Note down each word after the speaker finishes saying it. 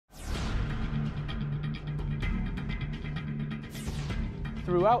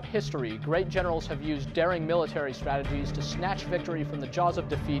Throughout history, great generals have used daring military strategies to snatch victory from the jaws of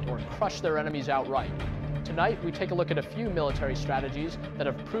defeat or crush their enemies outright. Tonight, we take a look at a few military strategies that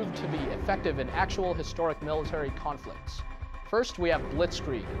have proved to be effective in actual historic military conflicts. First, we have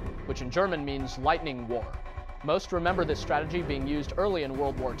Blitzkrieg, which in German means lightning war. Most remember this strategy being used early in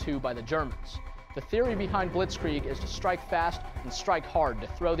World War II by the Germans. The theory behind Blitzkrieg is to strike fast and strike hard to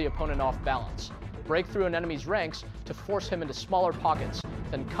throw the opponent off balance, break through an enemy's ranks to force him into smaller pockets,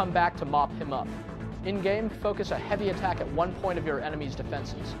 then come back to mop him up. In-game, focus a heavy attack at one point of your enemy's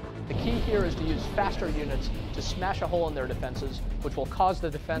defenses. The key here is to use faster units to smash a hole in their defenses, which will cause the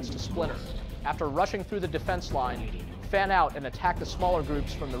defense to splinter. After rushing through the defense line, fan out and attack the smaller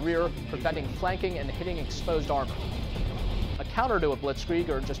groups from the rear, preventing flanking and hitting exposed armor. A counter to a blitzkrieg,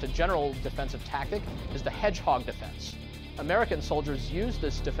 or just a general defensive tactic, is the hedgehog defense. American soldiers used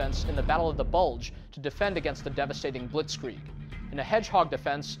this defense in the Battle of the Bulge to defend against the devastating blitzkrieg. In a hedgehog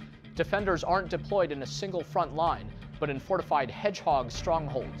defense, defenders aren't deployed in a single front line, but in fortified hedgehog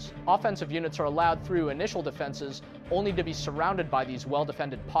strongholds. Offensive units are allowed through initial defenses only to be surrounded by these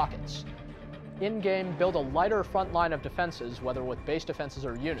well-defended pockets. In-game, build a lighter front line of defenses, whether with base defenses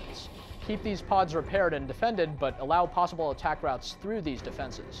or units. Keep these pods repaired and defended, but allow possible attack routes through these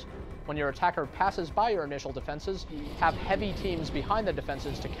defenses. When your attacker passes by your initial defenses, have heavy teams behind the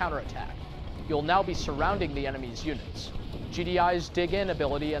defenses to counterattack. You'll now be surrounding the enemy's units. GDI's dig-in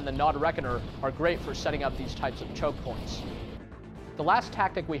ability and the Nod Reckoner are great for setting up these types of choke points. The last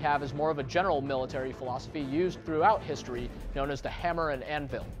tactic we have is more of a general military philosophy used throughout history, known as the hammer and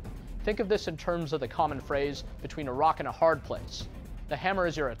anvil. Think of this in terms of the common phrase, between a rock and a hard place. The hammer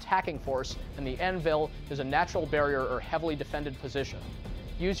is your attacking force, and the anvil is a natural barrier or heavily defended position.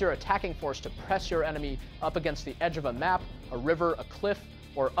 Use your attacking force to press your enemy up against the edge of a map, a river, a cliff,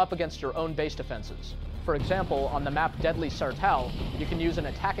 or up against your own base defenses. For example, on the map Deadly Sartell, you can use an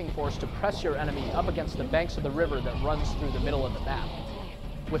attacking force to press your enemy up against the banks of the river that runs through the middle of the map.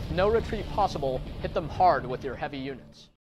 With no retreat possible, hit them hard with your heavy units.